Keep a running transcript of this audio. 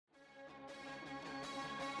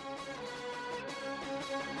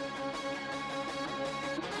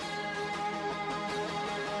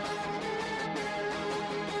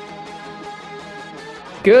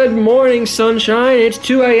Good morning, sunshine. It's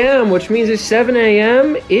 2 a.m., which means it's 7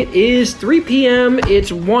 a.m. It is 3 p.m.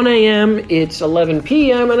 It's 1 a.m. It's 11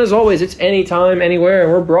 p.m. And as always, it's anytime, anywhere.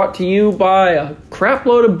 And we're brought to you by a crap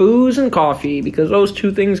load of booze and coffee because those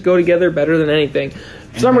two things go together better than anything.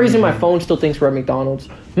 For some reason, my phone still thinks we're at McDonald's.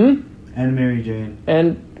 And Mary Jane.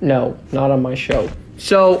 And no, not on my show.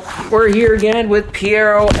 So we're here again with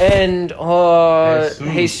Piero and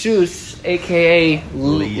Jesus, a.k.a.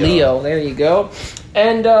 Leo. There you go.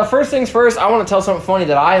 And first things first, I want to tell something funny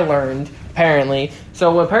that I learned, apparently.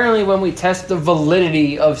 So apparently when we test the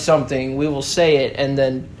validity of something, we will say it and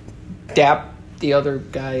then dap the other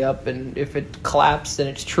guy up, and if it claps, then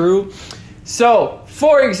it's true. So,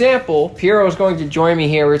 for example, Piero is going to join me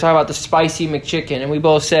here. We're talking about the spicy McChicken, and we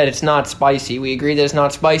both said it's not spicy. We agree that it's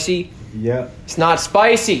not spicy? Yep. It's not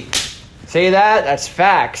spicy. Say that? That's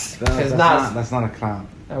facts. That's not a clap.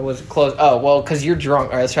 That was close. Oh, well, because you're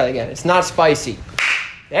drunk. All right, let's try it again. It's not spicy.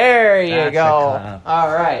 There you go. All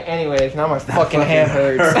right. Anyways, now my fucking hand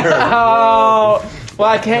hurts. Oh, well,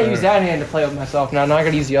 I can't use that hand to play with myself now. Now I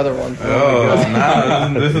got to use the other one.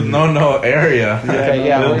 This is no area. Okay,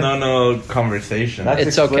 yeah. There's no conversation. That's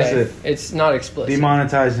it's explicit. Okay. It's not explicit.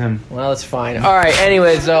 Demonetize him. Well, it's fine. All right.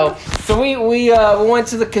 Anyways, so we went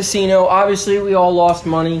to the casino. Obviously, we all lost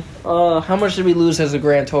money. How much did we lose as a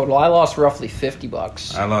grand total? I lost roughly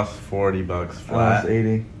 $50. I lost $40 flat. I lost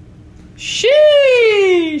 80.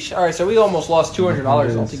 Sheesh! All right, so we almost lost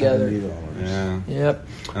 $200 altogether. Yeah. Yep.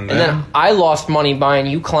 And then I lost money buying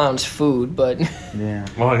you clowns food, but yeah.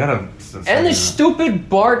 Well, I gotta. And the stupid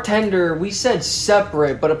bartender, we said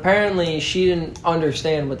separate, but apparently she didn't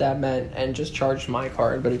understand what that meant and just charged my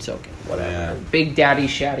card. But it's okay, whatever. Yeah. Big Daddy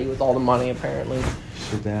Shaddy with all the money apparently.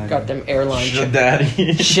 Shadaddy. Got them airline.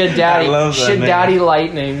 Shadaddy. Shadaddy. I love that Shadaddy name.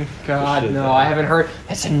 Lightning. God, Shadaddy. no, I haven't heard.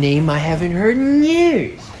 That's a name I haven't heard in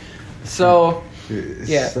years. So,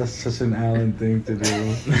 yeah. That's such an Alan thing to do.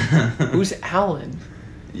 Who's Alan?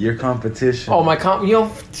 Your competition.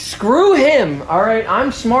 Oh, screw him. All right,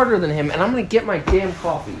 I'm smarter than him, and I'm gonna get my damn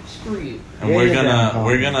coffee. Screw you. And we're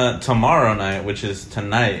gonna tomorrow night, which is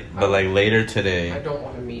tonight, but like later today. I don't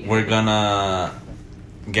want to meet him. We're gonna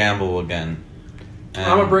gamble again. And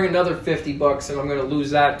I'm gonna bring another $50, and I'm gonna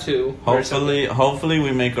lose that too. Hopefully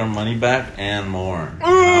we make our money back and more.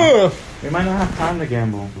 We might not have time to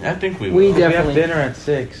gamble. I think we will. We We definitely. have dinner at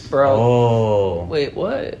 6. Bro. Oh. Wait,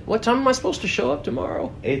 what? What time am I supposed to show up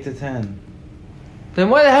tomorrow? 8 to 10. Then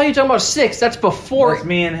why the hell are you talking about 6? That's before. That's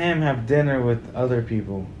me and him have dinner with other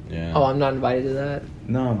people. Yeah. Oh, I'm not invited to that.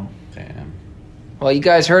 No. Damn. Well, you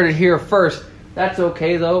guys heard it here first. That's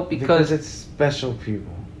okay though, because it's special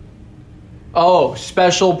people. oh,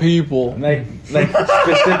 special people. Like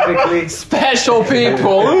specifically. Special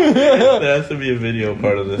people. There has to be a video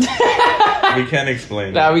part of this. We can't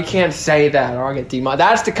explain Nah, it. we can't say that or I'll get demonetized.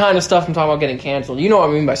 That's the kind of stuff I'm talking about getting canceled. You know what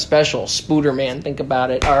I mean by special. Spooder man. Think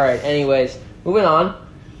about it. All right. Anyways, moving on.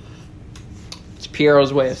 It's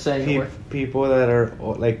Piero's way of saying it. People that are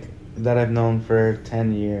that I've known for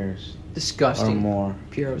 10 years Disgusting. or more.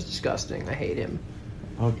 Piero's disgusting. I hate him.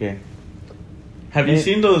 Okay. Have you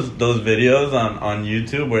seen those videos on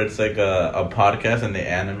YouTube where it's like a podcast and they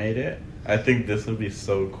animate it? I think this would be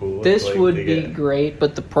so cool. This would be great,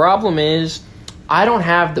 but the problem is I don't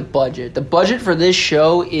have the budget. The budget for this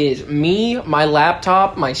show is me, my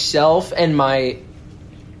laptop, myself, and my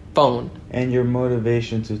phone. And your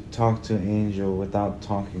motivation to talk to Angel without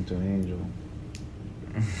talking to Angel.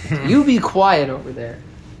 You be quiet over there.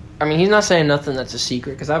 I mean, he's not saying nothing that's a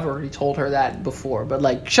secret because I've already told her that before. But,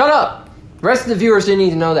 like, shut up! The rest of the viewers didn't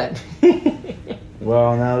need to know that.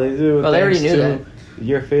 Well, now they do. Well, they already knew that.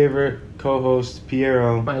 Your favorite co-host,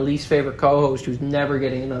 Piero. My least favorite co-host who's never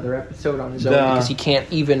getting another episode on his own because he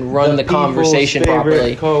can't even run the conversation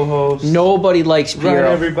properly. Co-host. Nobody likes Piero.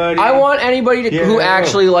 Everybody. I want anybody who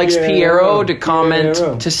actually likes Piero to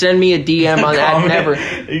comment, to send me a DM on that. Never.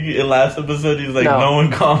 Last episode, he's like, no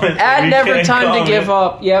one commented. At Never Time to Give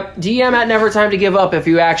Up. Yep. DM at Never Time to Give Up if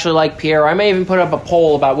you actually like Piero. I may even put up a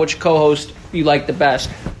poll about which co-host you like the best.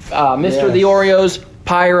 Mr. The Oreos,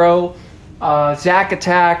 Pyro, Zack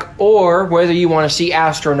Attack, or whether you want to see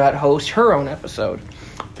Astronaut host her own episode.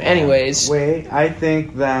 Anyways. Wait, I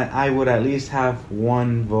think that I would at least have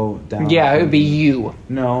one vote down. Yeah, it would be you.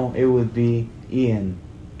 No, it would be Ian.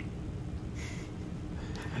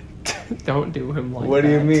 Don't do him like that. What do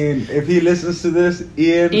you mean? If he listens to this,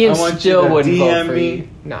 Ian I want still you to wouldn't vote DM for me. you.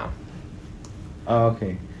 No. Oh,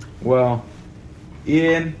 okay. Well,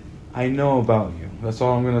 Ian, I know about you. That's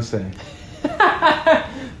all I'm going to say.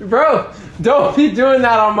 Bro, don't be doing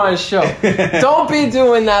that on my show. Don't be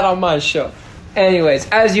doing that on my show. Anyways,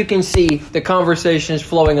 as you can see, the conversation is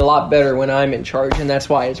flowing a lot better when I'm in charge, and that's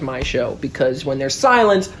why it's my show. Because when there's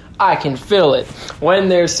silence, I can fill it. When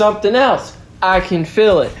there's something else, I can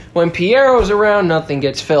fill it. When Piero's around, nothing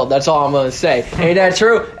gets filled. That's all I'm gonna say. Ain't that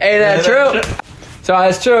true? Ain't that true? So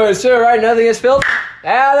it's true, right? Nothing gets filled?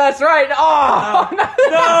 Yeah, that's right. Oh!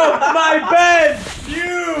 No, my bed!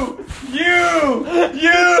 You!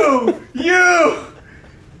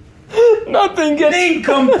 Nothing gets...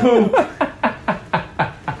 Nincompoop!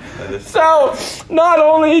 So, not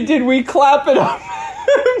only did we clap it up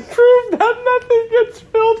and prove that nothing gets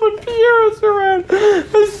filled when Piero's around.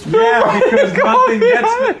 Yeah, because nothing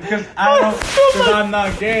gets filled. Because I'm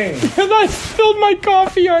not gay. Because I spilled my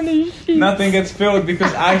coffee on these sheets. Nothing gets filled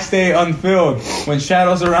because I stay unfilled. When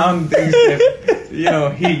Shadow's around, things get,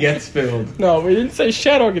 he gets filled. No, we didn't say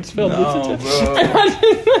Shadow gets filled. No, bro.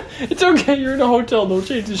 It's okay, you're in a hotel. Don't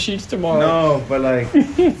change the sheets tomorrow. No, but I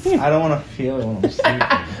don't want to feel it when I'm sleeping.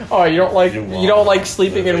 Oh, you don't like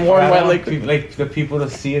sleeping in warm, wet liquid? Like the people to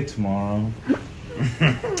see it tomorrow.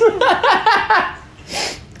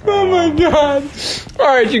 Oh my god.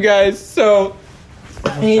 Alright, you guys, so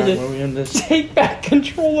I need to take back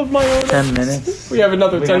control of my own 10 minutes. We have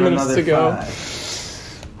another 10 minutes to go.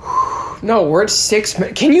 5. No, we're at 6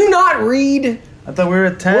 minutes. Can you not read? I thought we were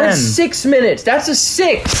at 10. We're at 6 minutes. That's a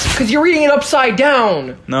 6. Because you're reading it upside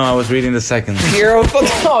down. No, I was reading the second. Piero thought...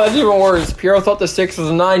 Oh, that's even worse. Piero thought the 6 was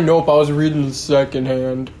a 9. Nope, I was reading the second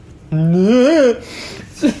hand.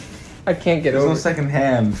 I can't get There's over no second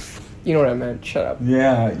hand. You know what I meant. Shut up.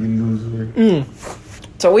 Yeah, you loser.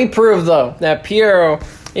 So we proved, though, that Piero...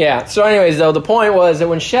 Yeah, so anyways, though, the point was that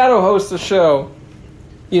when Shadow hosts the show,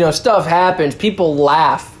 stuff happens. People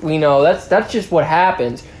laugh. That's just what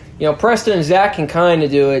happens. Preston and Zach can kind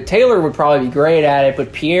of do it. Taylor would probably be great at it,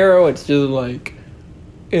 but Piero, it's just like,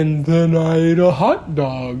 and then I ate a hot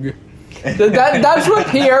dog. That's what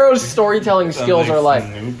Piero's storytelling skills are like.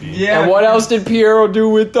 Yeah. And what else did Piero do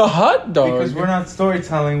with the hot dog? Because we're not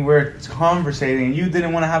storytelling, we're conversating. You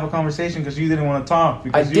didn't want to have a conversation because you didn't want to talk.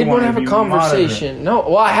 I did want to have a conversation. No,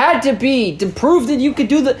 well, I had to prove that you could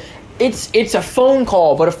do the... It's a phone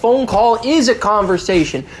call, but a phone call is a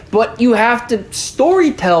conversation. But you have to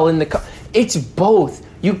storytell in the... It's both.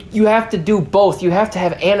 You have to do both. You have to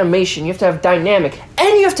have animation. You have to have dynamic.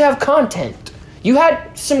 And you have to have content. You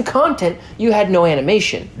had some content. You had no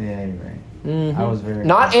animation. Yeah, you're right. Mm-hmm. I was very...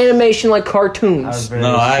 Not animation like cartoons.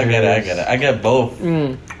 I get it. I get both.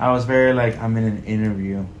 I was very I'm in an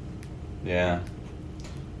interview. Yeah.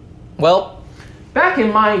 Well... Back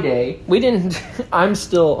in my day, we didn't... I'm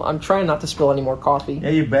trying not to spill any more coffee. Yeah,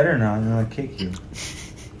 you better not. I'm going to kick you.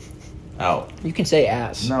 Ow. You can say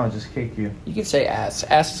ass. No, just kick you. You can say ass.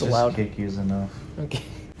 Ass is allowed. Just kick you is enough. Okay.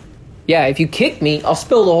 Yeah, if you kick me, I'll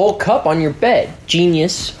spill the whole cup on your bed.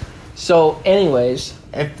 Genius. So, anyways...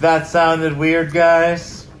 If that sounded weird,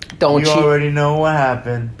 guys... You already know what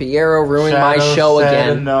happened. Piero ruined my show again.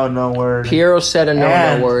 Said a no word. Piero said a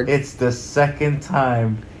no word. It's the second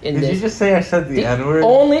time. Did you just say I said the N-word?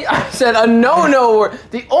 I said a no word.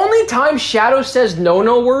 The only time Shadow says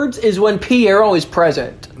no words is when Piero is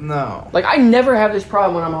present. No. I never have this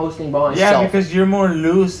problem when I'm hosting by myself. Yeah, because you're more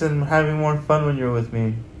loose and having more fun when you're with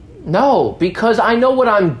me. No, because I know what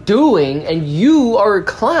I'm doing and you are a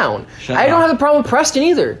clown. I don't have a problem with Preston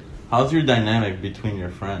either. How's your dynamic between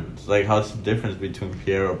your friends? How's the difference between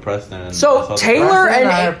Piero, Preston, and... So, Taylor and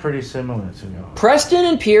I are pretty similar to you. Preston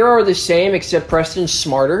and Piero are the same, except Preston's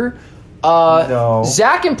smarter. No.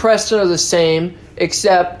 Zach and Preston are the same,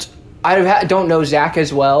 except I don't know Zach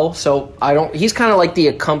as well, so I don't... He's kind of like the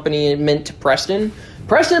accompaniment to Preston.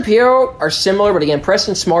 Preston and Piero are similar, but again,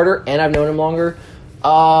 Preston's smarter, and I've known him longer.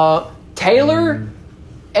 Taylor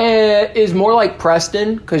is more like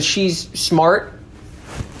Preston, because she's smart.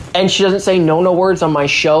 And she doesn't say no words on my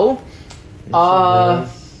show.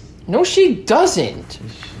 No, she doesn't.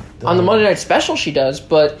 On the Monday Night Special, she does,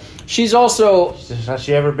 but she's also... Has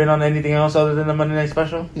she ever been on anything else other than the Monday Night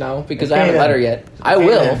Special? No, because I haven't let her yet. I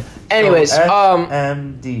will. Then. Anyways,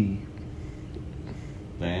 FMD.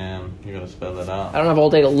 Damn, you gotta spell it out. I don't have all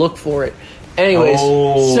day to look for it. Anyways, am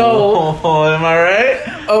I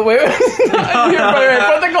right? Oh, wait. Wait,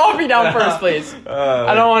 put the coffee down first, please.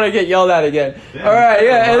 I don't want to get yelled at again. Yeah, all right,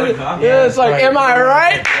 yeah. It's like, am I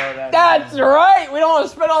right? That's right. We don't want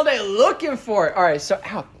to spend all day looking for it. All right, so,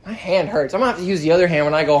 ow, my hand hurts. I'm going to have to use the other hand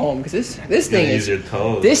when I go home, because this thing is... Use your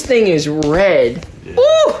toes. This thing is red. Yeah.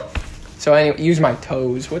 Woo! So, anyway, use my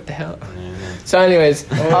toes. What the hell? Yeah. So, anyways,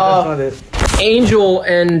 that's not it. Angel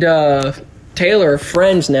and... Taylor are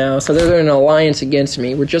friends now, so they're in an alliance against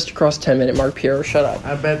me. We're just across 10-minute mark. Piero, shut up.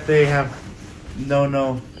 I bet they have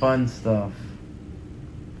no fun stuff.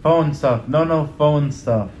 Phone stuff. No phone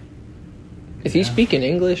stuff. Is he speaking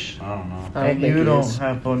English? I don't know. I don't And think you he don't is.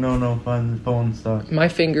 have phone stuff. My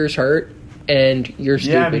fingers hurt, and you're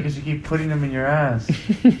stupid. Yeah, because you keep putting them in your ass.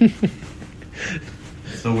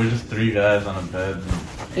 So we're just 3 guys on a bed.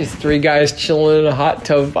 It's 3 guys chilling in a hot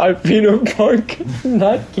tub by Peter Park.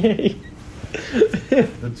 Not gay.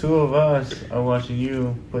 The 2 of us are watching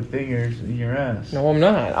you put fingers in your ass. No, I'm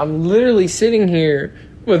not. I'm literally sitting here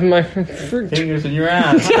with my Fingers in your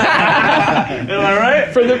ass. Am I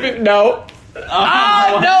right? for the no.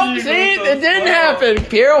 No! See, it didn't happen.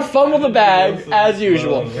 Piero fumbled the bag as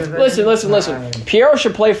usual. Listen. Piero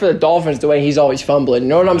should play for the Dolphins the way he's always fumbling. You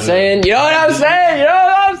know what I'm saying? You know what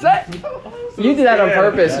I'm saying? You did that on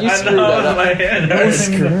purpose. You screwed that up. My hand You hurts.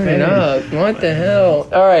 screwed it up. What the hell?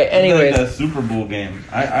 All right. Like Anyways. that Super Bowl game.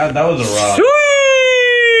 That was a rob.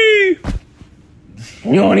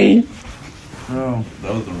 Sweet. Yoni. Bro,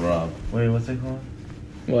 That was a rob. wait, what's it called?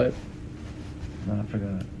 What? No, I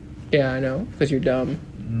forgot. Yeah, I know. Because you're dumb.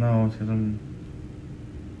 No, it's because I'm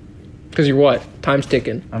Because you're what? Time's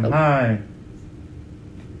ticking. high.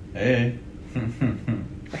 Hey.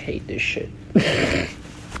 I hate this shit.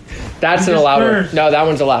 That's You an just allowed one. cursed. No, that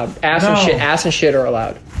one's allowed. Ass and shit are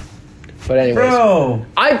allowed. But anyways. Bro!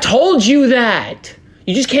 I told you that.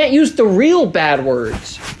 You just can't use the real bad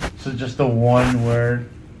words. So just the one word.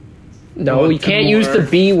 No, Well, you can't two use the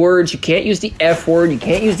words. B words. You can't use the F word. You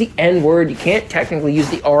can't use the N word. You can't technically use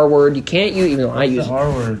the R word. You can't use, even though I What's use the it.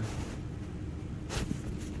 R word?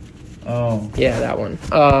 Oh. Yeah, that one.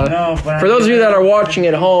 No, but For those of you that are watching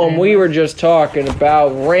at home, we were just talking about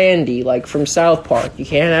Randy, like from South Park. You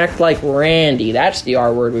can't act like Randy. That's the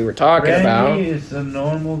R word we were talking about. Randy is a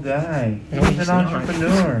normal guy. No, He's he's an not.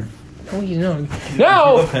 entrepreneur. Oh, you know.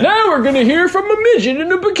 Now we're gonna hear from a midget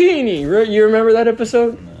in a bikini. Right? You remember that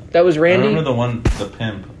episode? That was I Randy. remember the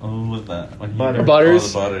pimp. Oh, who was that? When he Butter.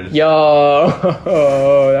 Butters. Oh, the Butters. Yo,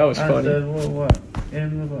 that was I funny. said, what?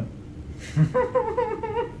 In the butt.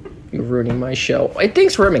 You're ruining my show. I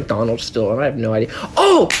think we're at McDonald's still, and I have no idea.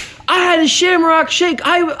 Oh, I had a Shamrock Shake.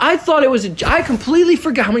 I thought it was I completely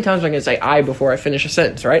forgot. How many times am I going to say I before I finish a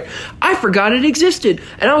sentence, right? I forgot it existed.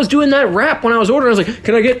 And I was doing that rap when I was ordering. I was like,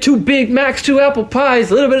 can I get 2 Big Macs, 2 apple pies,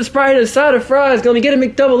 a little bit of Sprite, a side of fries. Let me get a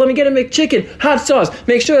McDouble. Let me get a McChicken. Hot sauce.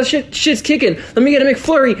 Make sure that shit's kicking. Let me get a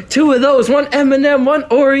McFlurry. 2 of those. 1 M&M, 1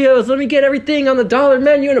 Oreos. Let me get everything on the dollar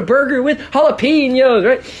menu and a burger with jalapenos,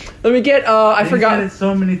 right? Let me get, I forgot. Said it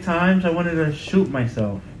so many times, I wanted to shoot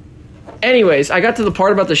myself. Anyways, I got to the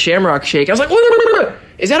part about the Shamrock Shake. I was like,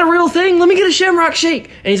 is that a real thing? Let me get a Shamrock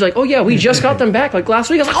Shake. And he's like, oh yeah, we just got them back like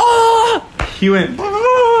last week. I was like, oh! He went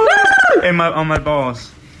on my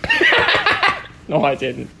balls. No, I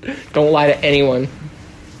didn't. Don't lie to anyone.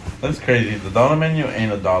 That's crazy. The dollar menu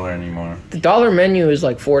ain't $1 anymore. The dollar menu is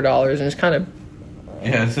like $4, and it's kind of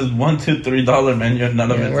Yeah, it says $1, $2, $3 menu.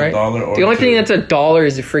 None of it's right. $1 or The only thing $2. that's $1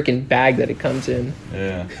 is the freaking bag that it comes in.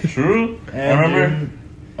 Yeah, true. I And remember.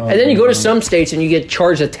 And then you go to some states and you get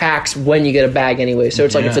charged a tax when you get a bag anyway. So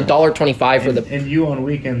it's like it's Yeah. $1.25 for the. And you on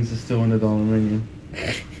weekends is still on the dollar menu.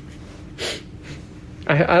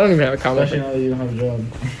 I don't even have a comment. Especially now that you don't have a job.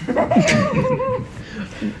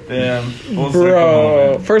 Damn. Full circle Bro,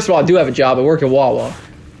 moment. first of all, I do have a job. I work at Wawa.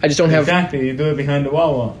 I just don't have. Exactly, you do it behind the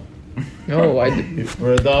Wawa. No, I.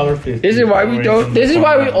 For $1.50. This is why we Always don't. in This the is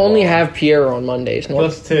why we front only wall. have Piero on Mondays. No,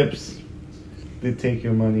 Plus tips. They take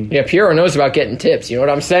your money. yeah, Piero knows about getting tips. You know what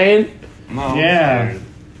I'm saying? No, I'm Yeah. scared.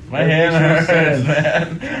 My That hand makes no hurts,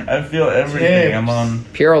 sense. man. I feel everything. Tips. I'm on.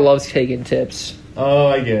 Piero loves taking tips. Oh,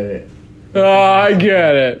 I get it. Oh, I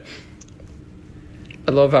get it.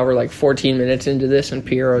 I love how we're like 14 minutes into this and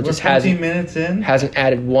Piero We're just 15 minutes in. hasn't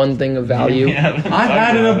added one thing of value. We haven't I've talked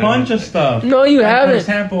added about a bunch of stuff. No, you Like, haven't. For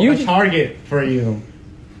example, You a ju- target for you.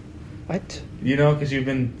 What? You know, because you've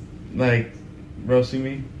been, like, roasting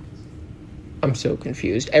me. I'm so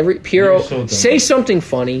confused. Piero, You're so dumb. say something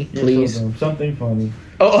funny, You're please. so dumb. Something funny.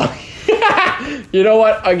 Oh, you know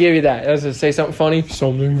what? I'll give you that. I was gonna say something funny.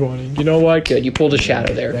 Something funny. You know what? Good. You pulled a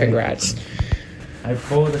shadow there. Thank you. Congrats. I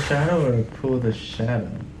pulled a shadow or I pulled a shadow?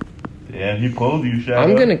 Yeah, he pulled you, Shadow.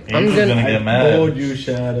 I'm gonna Angel's get I mad. pulled you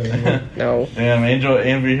shadow. No. Damn, Angel, if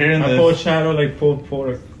you're hearing I pulled this. shadow like pulled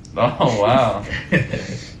pork. Oh, wow.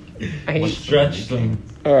 I hate Stretched them.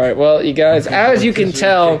 All right, well, you guys, as you can This is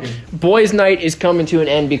tell, chicken. Boys' Night is coming to an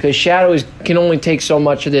end because Shadow can only take so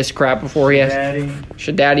much of this crap before he has. Daddy.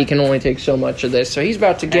 Shadaddy can only take so much of this, so he's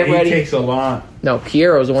about to get He ready. takes a lot. No,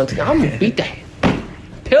 Piero's the one to. I'm gonna beat that.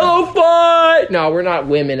 Pillow fight! No, we're not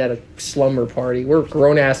women at a slumber party. We're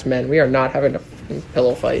grown ass men. We are not having a fucking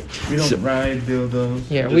pillow fight. We don't ride dildos.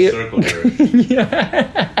 Yeah, Just we. circle jerk.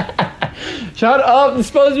 Yeah. Shut up. It's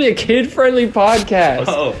supposed to be a kid-friendly podcast.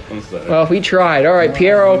 Oh, I'm sorry. Well, we tried. All right,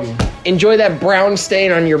 Piero, enjoy that brown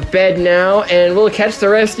stain on your bed now, and we'll catch the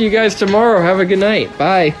rest of you guys tomorrow. Have a good night.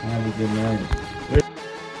 Bye. Have a good night.